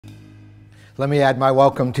Let me add my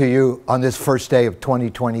welcome to you on this first day of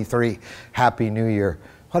 2023. Happy New Year.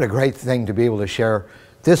 What a great thing to be able to share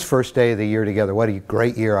this first day of the year together. What a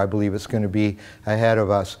great year I believe it's going to be ahead of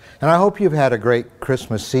us. And I hope you've had a great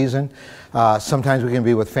Christmas season. Sometimes we can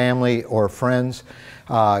be with family or friends.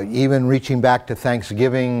 Even reaching back to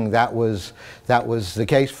Thanksgiving, that was the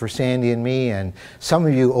case for Sandy and me. And some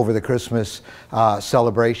of you over the Christmas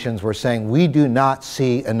celebrations were saying, we do not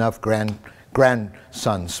see enough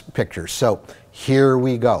grandsons' pictures. So here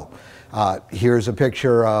we go. Here's a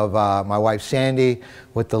picture of my wife Sandy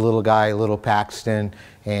with the little guy, little Paxton,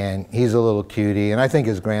 and he's a little cutie, and I think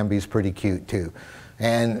his grandbaby's pretty cute too.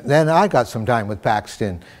 And then I got some time with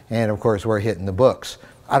Paxton, and of course we're hitting the books.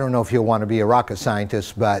 I don't know if he'll want to be a rocket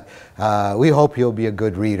scientist, but we hope he'll be a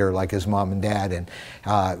good reader like his mom and dad, and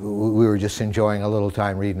we were just enjoying a little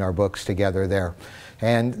time reading our books together there.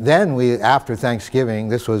 And then after Thanksgiving,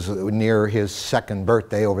 this was near his second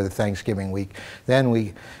birthday over the Thanksgiving week, then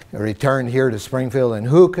we returned here to Springfield, and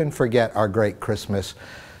who can forget our great Christmas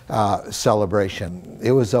celebration?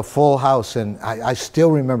 It was a full house, and I still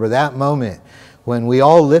remember that moment when we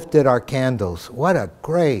all lifted our candles. What a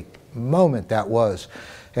great moment that was,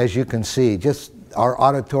 as you can see, just our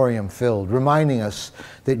auditorium filled, reminding us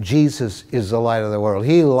that Jesus is the light of the world.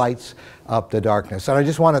 He lights up the darkness. And I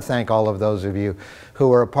just want to thank all of those of you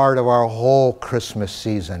who are a part of our whole Christmas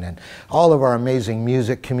season, and all of our amazing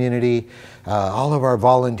music community, all of our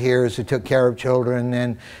volunteers who took care of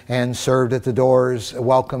children and served at the doors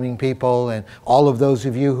welcoming people, and all of those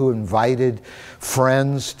of you who invited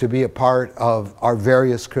friends to be a part of our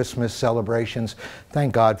various Christmas celebrations.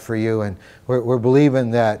 Thank God for you, and we're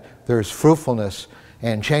believing that there's fruitfulness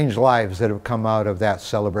and changed lives that have come out of that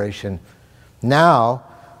celebration. Now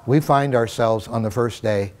we find ourselves on the first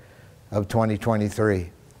day of 2023,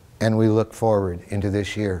 and we look forward into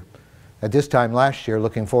this year. At this time last year,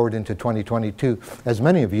 looking forward into 2022, as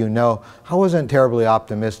many of you know, I wasn't terribly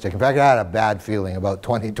optimistic. In fact, I had a bad feeling about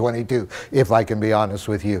 2022, if I can be honest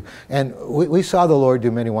with you. And we saw the Lord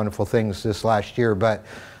do many wonderful things this last year, but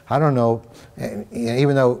I don't know,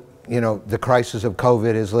 even though the crisis of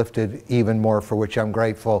COVID is lifted even more, for which I'm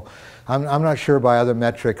grateful, I'm not sure by other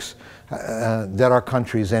metrics that our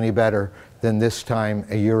country is any better than this time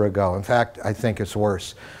a year ago. In fact, I think it's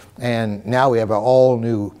worse. And now we have an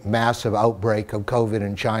all-new massive outbreak of COVID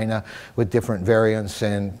in China with different variants,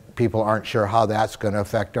 and people aren't sure how that's going to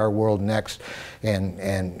affect our world next,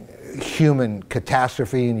 and human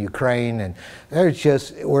catastrophe in Ukraine, and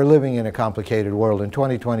we're living in a complicated world, and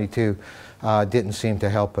 2022 didn't seem to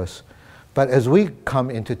help us. But as we come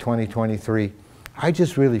into 2023, I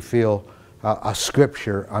just really feel a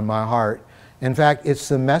scripture on my heart. In fact, it's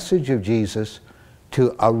the message of Jesus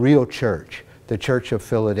to a real church, the Church of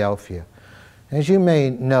Philadelphia. As you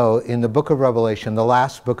may know, in the book of Revelation, the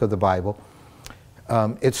last book of the Bible,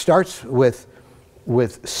 it starts with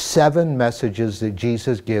 7 messages that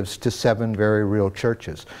Jesus gives to 7 very real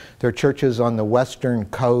churches. There are churches on the western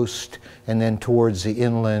coast and then towards the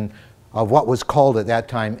inland of what was called at that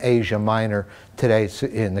time Asia Minor, today it's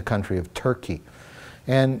in the country of Turkey.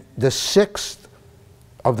 And the 6th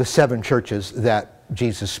of the 7 churches that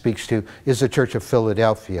Jesus speaks to is the Church of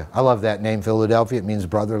Philadelphia. I love that name, Philadelphia. It means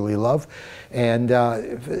brotherly love. And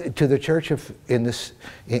to the church in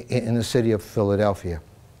the city of Philadelphia.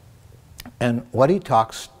 And what he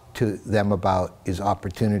talks to them about is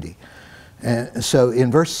opportunity. And so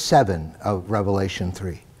in verse 7 of Revelation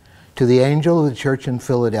 3, to the angel of the church in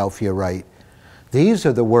Philadelphia write, these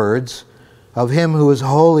are the words of him who is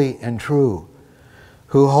holy and true,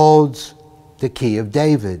 who holds the key of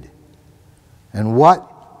David. And what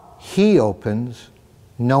he opens,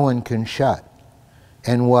 no one can shut.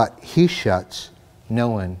 And what he shuts, no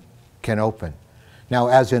one can open. Now,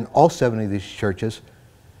 as in all 7 of these churches,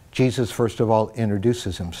 Jesus, first of all,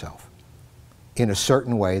 introduces himself in a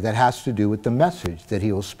certain way that has to do with the message that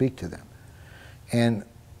he will speak to them. And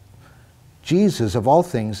Jesus, of all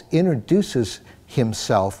things, introduces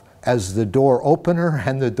himself as the door opener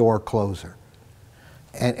and the door closer.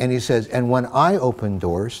 And he says, and when I open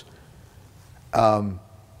doors, no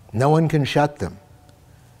one can shut them.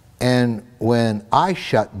 And when I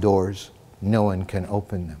shut doors, no one can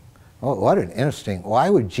open them. Oh, what an interesting, why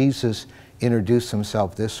would Jesus introduce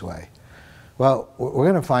himself this way? Well, we're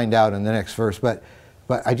going to find out in the next verse, but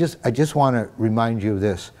I just want to remind you of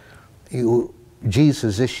this.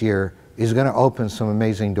 Jesus this year is going to open some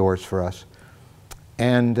amazing doors for us.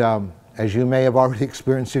 And as you may have already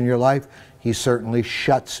experienced in your life, he certainly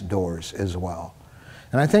shuts doors as well.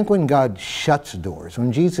 And I think when God shuts doors,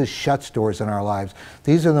 when Jesus shuts doors in our lives,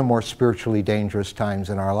 these are the more spiritually dangerous times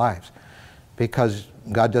in our lives, because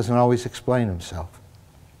God doesn't always explain himself.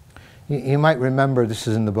 You might remember, this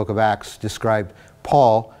is in the book of Acts, described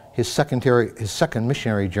Paul, his second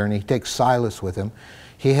missionary journey. He takes Silas with him.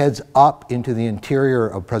 He heads up into the interior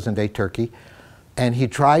of present-day Turkey, and he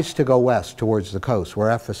tries to go west towards the coast,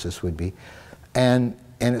 where Ephesus would be. And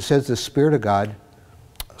it says the Spirit of God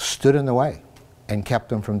stood in the way and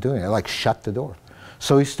kept him from doing it, like shut the door.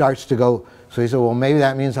 So he starts to go, so he said, well, maybe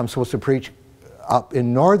that means I'm supposed to preach up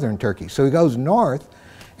in northern Turkey. So he goes north,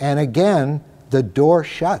 and again, the door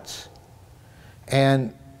shuts.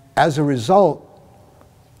 And as a result,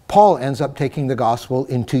 Paul ends up taking the gospel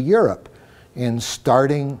into Europe and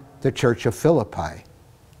starting the church of Philippi.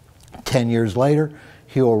 10 years later,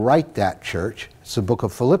 he will write that church. It's the book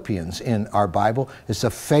of Philippians in our Bible. It's a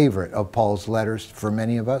favorite of Paul's letters for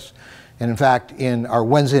many of us. And in fact, in our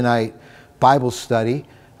Wednesday night Bible study,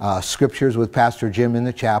 Scriptures with Pastor Jim in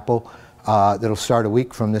the chapel, that'll start a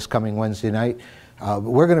week from this coming Wednesday night,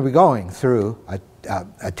 we're going to be going through a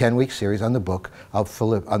 10-week series on the book of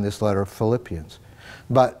on this letter of Philippians.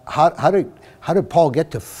 But how did Paul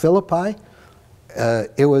get to Philippi?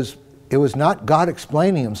 It was not God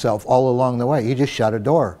explaining himself all along the way. He just shut a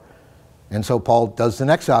door. And so Paul does the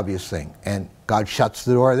next obvious thing, and God shuts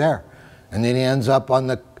the door there. And then he ends up on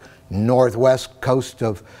the northwest coast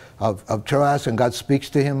of Troas, and God speaks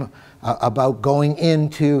to him about going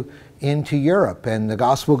into Europe, and the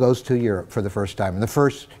gospel goes to Europe for the first time. And the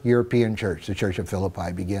first European church, the Church of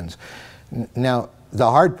Philippi, begins. Now, the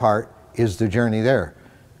hard part is the journey there.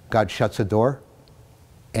 God shuts a door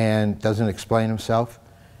and doesn't explain himself.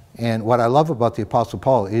 And what I love about the Apostle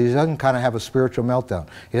Paul is he doesn't kind of have a spiritual meltdown.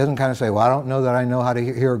 He doesn't kind of say, well, I don't know that I know how to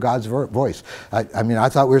hear God's voice. I mean, I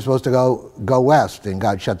thought we were supposed to go west, and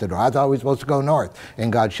God shut the door. I thought we were supposed to go north,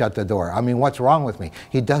 and God shut the door. I mean, what's wrong with me?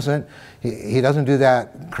 He doesn't do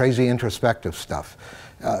that crazy introspective stuff.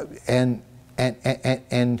 And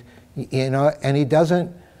you know, and he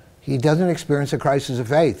doesn't experience a crisis of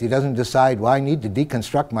faith. He doesn't decide, well, I need to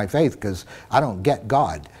deconstruct my faith because I don't get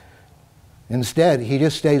God. Instead, he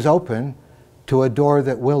just stays open to a door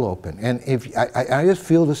that will open. And if I just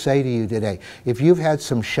feel to say to you today, if you've had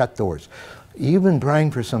some shut doors, you've been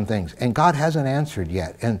praying for some things, and God hasn't answered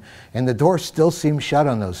yet, and the door still seems shut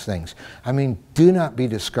on those things. I mean, do not be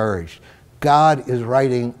discouraged. God is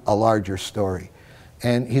writing a larger story.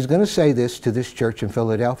 And he's going to say this to this church in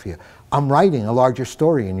Philadelphia. I'm writing a larger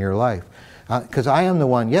story in your life. Because I am the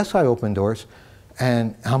one, yes, I open doors,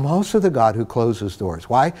 and I'm also the God who closes doors.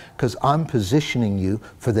 Why? Because I'm positioning you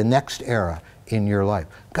for the next era in your life.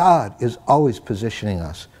 God is always positioning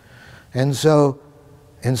us. And so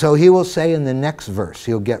he will say in the next verse,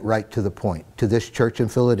 he'll get right to the point, to this church in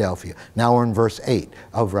Philadelphia. Now we're in verse 8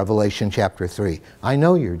 of Revelation chapter 3. I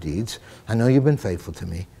know your deeds. I know you've been faithful to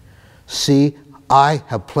me. See, I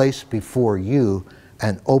have placed before you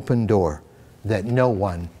an open door that no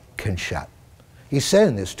one can shut. He's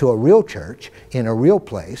saying this to a real church, in a real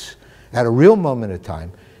place, at a real moment of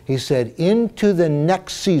time. He said, into the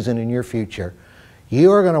next season in your future,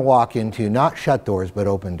 you are going to walk into not shut doors, but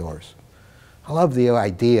open doors. I love the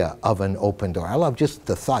idea of an open door. I love just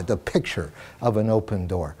the thought, the picture of an open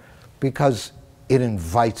door, because it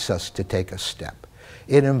invites us to take a step.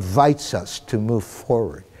 It invites us to move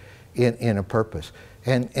forward in a purpose.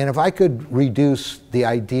 And if I could reduce the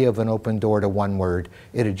idea of an open door to one word,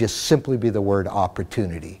 it would just simply be the word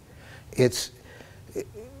opportunity. It's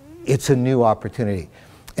a new opportunity.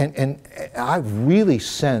 And I've really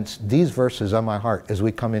sensed these verses on my heart as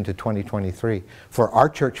we come into 2023 for our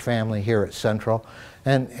church family here at Central,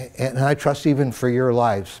 and I trust even for your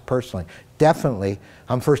lives personally. Definitely,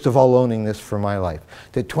 I'm first of all owning this for my life,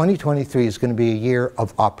 that 2023 is going to be a year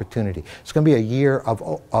of opportunity. It's going to be a year of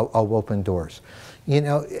open doors. You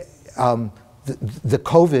know, the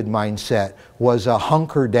COVID mindset was a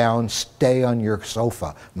hunker down, stay on your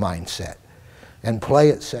sofa mindset and play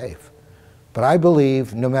it safe. But I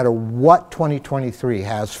believe no matter what 2023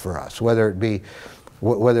 has for us, whether it be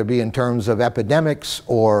in terms of epidemics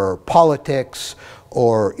or politics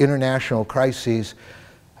or international crises,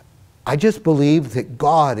 I just believe that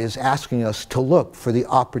God is asking us to look for the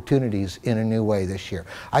opportunities in a new way this year.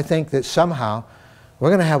 I think that somehow we're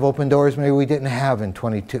going to have open doors maybe we didn't have in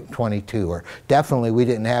 2022, or definitely we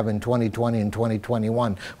didn't have in 2020 and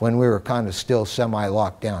 2021 when we were kind of still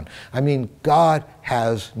semi-locked down. I mean, God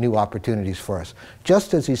has new opportunities for us.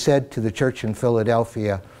 Just as he said to the church in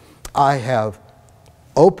Philadelphia, I have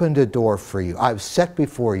opened a door for you. I've set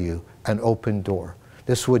before you an open door.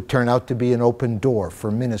 This would turn out to be an open door for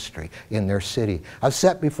ministry in their city. I've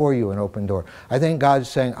set before you an open door. I think God's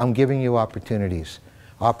saying, I'm giving you opportunities.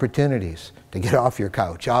 Opportunities to get off your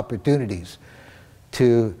couch, opportunities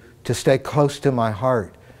to stay close to my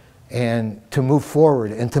heart, and to move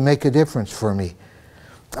forward and to make a difference for me.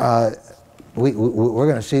 We're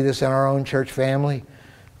going to see this in our own church family.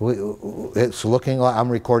 It's looking like, I'm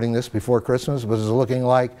recording this before Christmas, but it's looking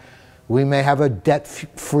like we may have a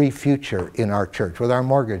debt-free future in our church with our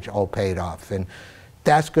mortgage all paid off. And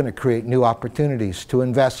that's going to create new opportunities to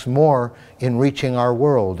invest more in reaching our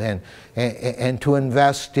world and to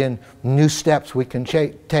invest in new steps we can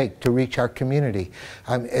take to reach our community.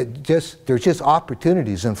 There's just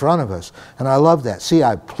opportunities in front of us, and I love that. See,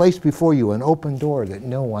 I've placed before you an open door that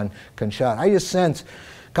no one can shut. I just sense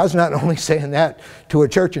God's not only saying that to a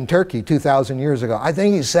church in Turkey 2,000 years ago, I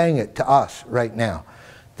think He's saying it to us right now,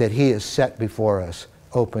 that He has set before us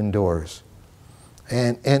open doors.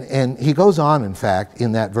 And He goes on, in fact,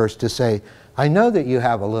 in that verse to say, I know that you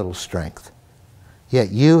have a little strength,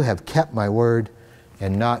 yet you have kept my word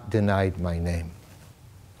and not denied my name.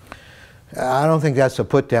 I don't think that's a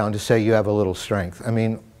put down to say you have a little strength. I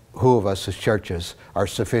mean, who of us as churches are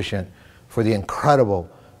sufficient for the incredible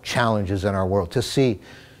challenges in our world? To see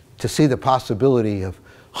the possibility of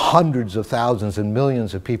hundreds of thousands and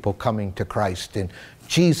millions of people coming to Christ and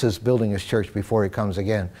Jesus building His church before He comes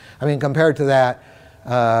again. I mean, compared to that,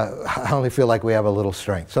 I only feel like we have a little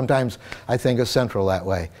strength. Sometimes I think of Central that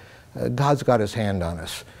way. God's got His hand on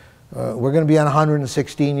us. We're going to be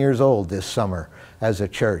 116 years old this summer as a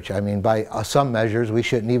church. I mean, by some measures, we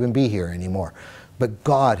shouldn't even be here anymore. But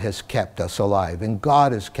God has kept us alive, and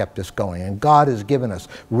God has kept us going, and God has given us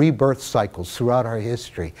rebirth cycles throughout our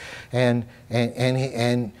history. And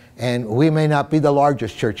we may not be the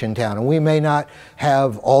largest church in town, and we may not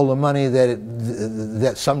have all the money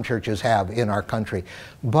that some churches have in our country.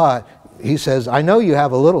 But He says, I know you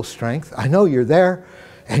have a little strength. I know you're there,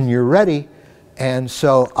 and you're ready. And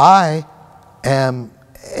so I am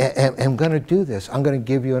going to do this. I'm going to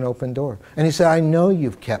give you an open door. And He said, I know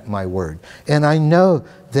you've kept my word, and I know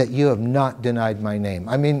that you have not denied my name.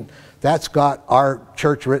 I mean, that's got our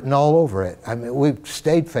church written all over it. I mean, we've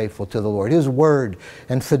stayed faithful to the Lord. His word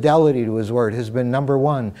and fidelity to His word has been number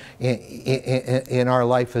one in our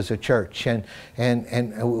life as a church. And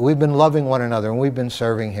we've been loving one another, and we've been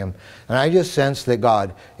serving Him. And I just sense that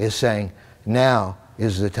God is saying, now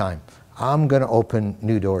is the time. I'm going to open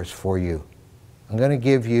new doors for you. I'm going to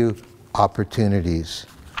give you opportunities.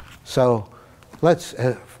 So let's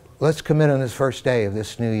commit on this first day of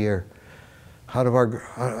this new year out of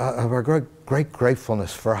our great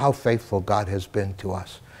gratefulness for how faithful God has been to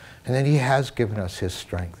us, and that He has given us His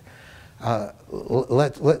strength.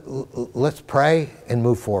 Let's pray and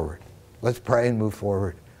move forward. Let's pray and move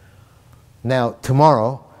forward. Now,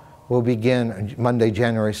 tomorrow we'll begin, Monday,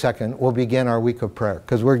 January 2nd, we'll begin our week of prayer,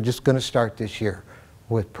 because we're just going to start this year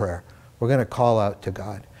with prayer. We're going to call out to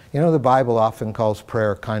God. You know, the Bible often calls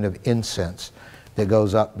prayer kind of incense that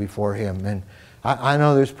goes up before Him. And I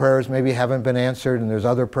know there's prayers maybe haven't been answered, and there's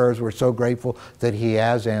other prayers we're so grateful that He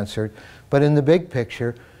has answered. But in the big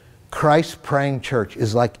picture, Christ's praying church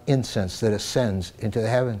is like incense that ascends into the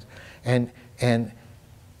heavens. And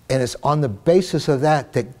it's on the basis of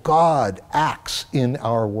that that God acts in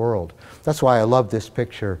our world. That's why I love this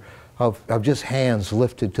picture of just hands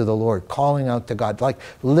lifted to the Lord, calling out to God, like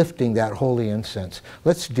lifting that holy incense.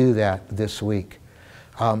 Let's do that this week.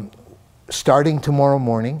 Starting tomorrow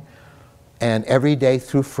morning and every day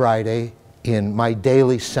through Friday in my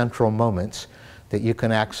daily Central Moments that you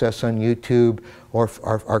can access on YouTube or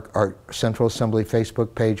our Central Assembly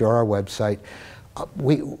Facebook page or our website, I'm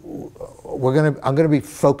going to be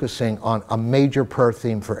focusing on a major prayer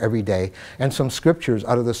theme for every day and some scriptures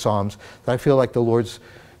out of the Psalms that I feel like the Lord's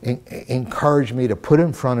encouraged me to put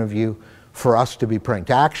in front of you for us to be praying,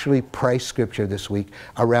 to actually pray scripture this week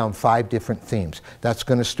around 5 different themes. That's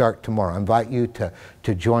going to start tomorrow. I invite you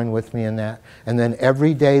to join with me in that. And then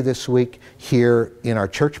every day this week here in our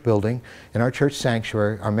church building, in our church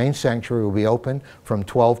sanctuary, our main sanctuary will be open from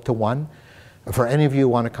 12 to 1 for any of you who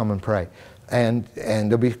want to come and pray. And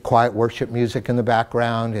there'll be quiet worship music in the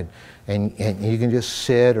background, and you can just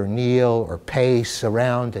sit or kneel or pace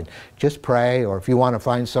around and just pray, or if you want to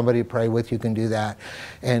find somebody to pray with, you can do that.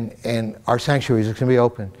 And our sanctuaries are going to be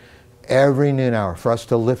open every noon hour for us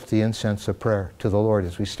to lift the incense of prayer to the Lord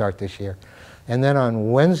as we start this year. And then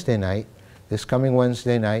on Wednesday night, this coming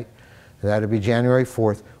Wednesday night, that'll be January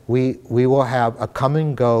 4th, we will have a come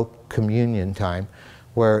and go communion time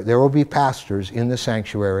where there will be pastors in the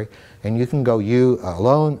sanctuary, and you can go, you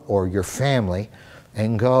alone or your family,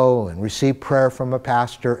 and go and receive prayer from a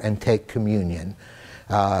pastor and take communion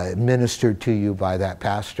ministered to you by that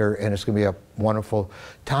pastor, and it's going to be a wonderful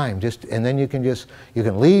time. And then you can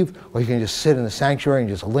leave, or you can just sit in the sanctuary and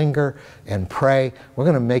just linger and pray. We're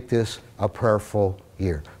going to make this a prayerful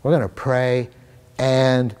year. We're going to pray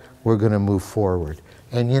and we're going to move forward.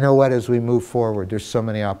 And you know what? As we move forward, there's so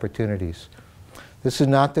many opportunities. This is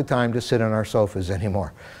not the time to sit on our sofas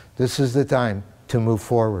anymore. This is the time to move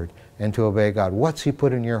forward and to obey God. What's He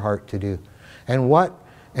put in your heart to do? And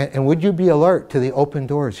would you be alert to the open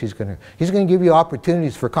doors He's going to give you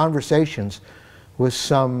opportunities for conversations with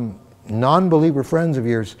some non-believer friends of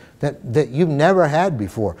yours that you've never had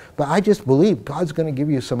before. But I just believe God's going to give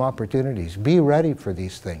you some opportunities. Be ready for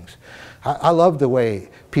these things. I love the way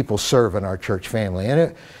people serve in our church family.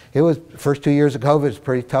 And it was, first 2 years of COVID, it's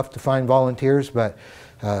pretty tough to find volunteers, but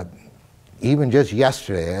even just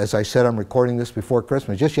yesterday, as I said, I'm recording this before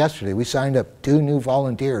Christmas, just yesterday we signed up 2 new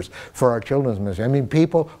volunteers for our children's ministry. I mean,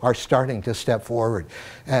 people are starting to step forward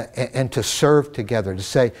and to serve together, to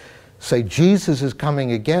say Jesus is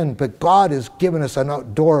coming again, but God has given us a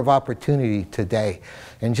door of opportunity today.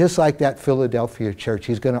 And just like that Philadelphia church,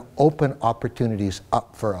 He's going to open opportunities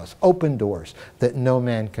up for us, open doors that no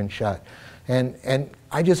man can shut. And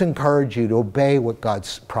I just encourage you to obey what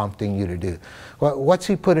God's prompting you to do. What's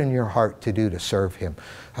He put in your heart to do to serve Him?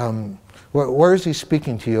 Where is He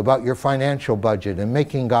speaking to you about your financial budget and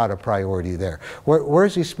making God a priority there? Where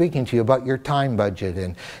is He speaking to you about your time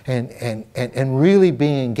budget and really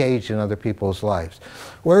being engaged in other people's lives?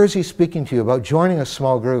 Where is He speaking to you about joining a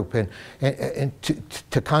small group and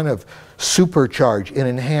to kind of supercharge and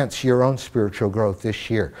enhance your own spiritual growth this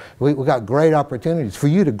year? We've got great opportunities for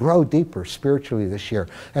you to grow deeper spiritually this year.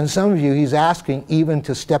 And some of you, He's asking even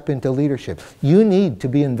to step into leadership. You need to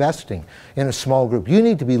be investing in a small group. You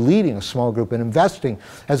need to be leading a small group and investing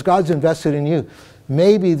as God's invested in you.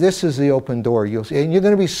 Maybe this is the open door you'll see. And you're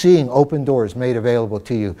going to be seeing open doors made available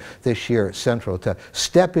to you this year at Central to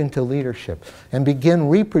step into leadership and begin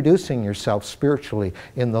reproducing yourself spiritually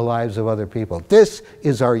in the lives of other people. This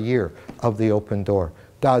is our year of the open door.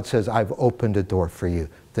 God says, I've opened a door for you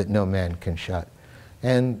that no man can shut.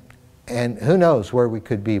 And who knows where we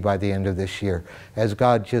could be by the end of this year as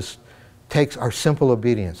God just takes our simple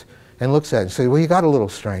obedience and looks at it and says, well, you got a little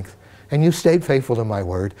strength. And you stayed faithful to my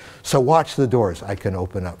word, so watch the doors I can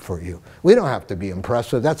open up for you. We don't have to be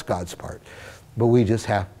impressive, that's God's part. But we just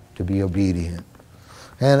have to be obedient.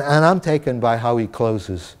 And I'm taken by how He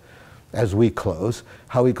closes, as we close,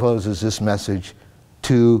 how He closes this message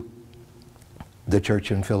to the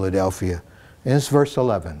church in Philadelphia. And it's verse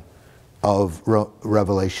 11 of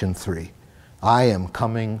Revelation 3. I am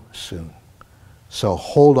coming soon. So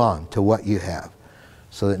hold on to what you have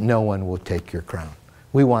so that no one will take your crown.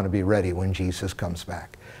 We want to be ready when Jesus comes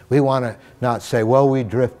back. We want to not say, well, we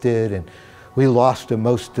drifted and we lost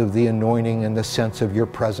most of the anointing and the sense of your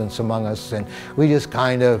presence among us and we just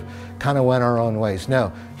kind of went our own ways.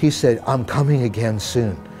 No, He said, I'm coming again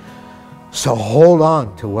soon. So hold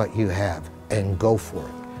on to what you have and go for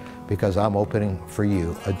it, because I'm opening for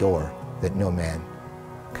you a door that no man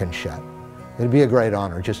can shut. It'd be a great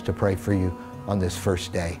honor just to pray for you on this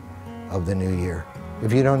first day of the new year.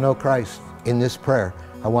 If you don't know Christ, in this prayer,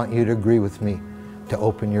 I want you to agree with me to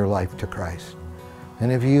open your life to Christ.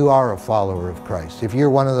 And if you are a follower of Christ, if you're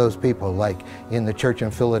one of those people like in the church in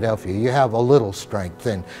Philadelphia, you have a little strength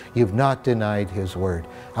and you've not denied His word,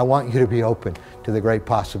 I want you to be open to the great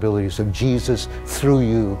possibilities of Jesus through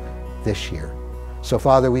you this year. So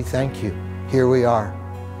Father, we thank you. Here we are.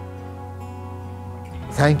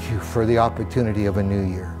 Thank you for the opportunity of a new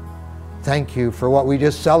year. Thank you for what we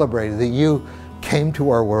just celebrated, that you came to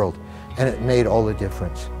our world and it made all the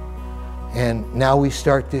difference. And now we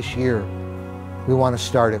start this year. We want to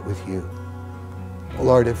start it with you.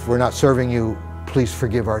 Lord, if we're not serving you, please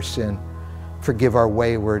forgive our sin. Forgive our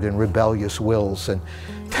wayward and rebellious wills and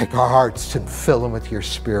take our hearts and fill them with your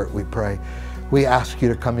Spirit, we pray. We ask you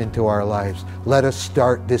to come into our lives. Let us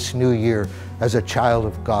start this new year as a child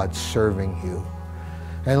of God serving you.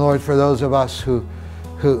 And Lord, for those of us who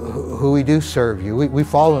we do serve you, we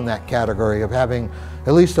fall in that category of having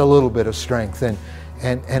at least a little bit of strength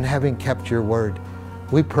and having kept your word.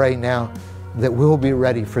 We pray now that we'll be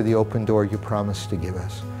ready for the open door you promised to give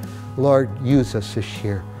us. Lord, use us this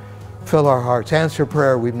year. Fill our hearts. Answer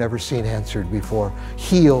prayer we've never seen answered before.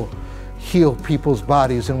 Heal people's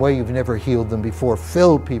bodies in a way you've never healed them before.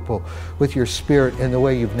 Fill people with your Spirit in the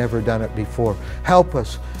way you've never done it before. Help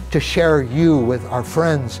us to share you with our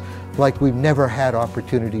friends like we've never had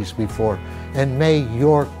opportunities before. And may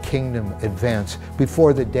your kingdom advance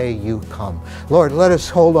before the day you come. Lord, let us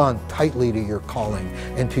hold on tightly to your calling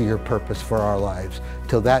and to your purpose for our lives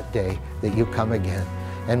till that day that you come again.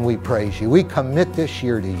 And we praise you. We commit this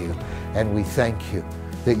year to you, and we thank you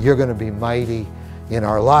that you're going to be mighty in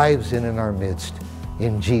our lives and in our midst.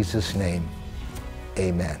 In Jesus' name,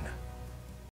 amen.